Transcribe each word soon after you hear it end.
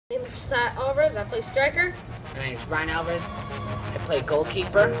My name is Josiah Alvarez. I play striker. My name is Ryan Alvarez. I play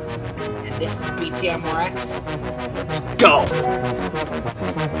goalkeeper. And this is BTMRX. Let's go!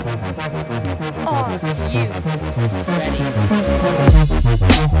 Are you Ready?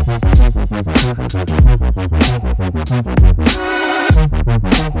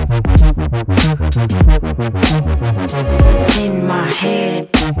 In my head.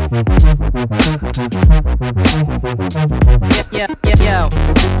 Yo.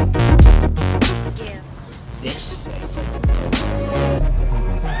 Yeah. This.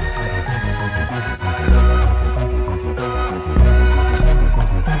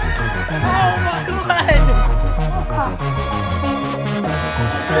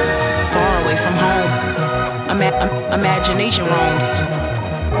 Far away from home. Imagination roams.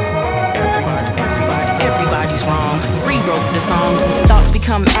 Everybody's wrong. Rewrote the song. Thoughts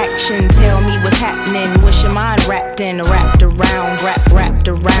become action. Tell me what's happening. Wish your mind wrapped in, wrapped around, wrapped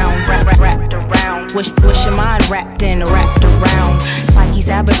around. Wish your mind wrapped in, wrapped around. Psyche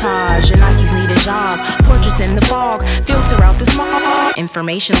sabotage. Your Nikes need a job. Portraits in the fog. Filter out the smog.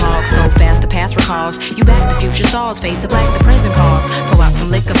 Information log. So fast the past recalls. You back the future stalls. Fade to black the present calls. Pull out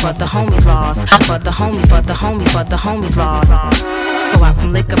some liquor for the homies lost. For the homies lost. Pull out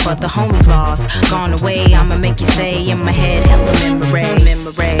some liquor for the homies lost. Gone away, I'ma make you stay in my head. Hella memory.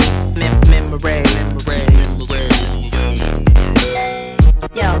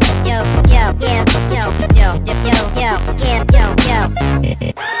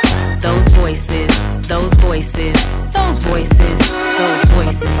 Those voices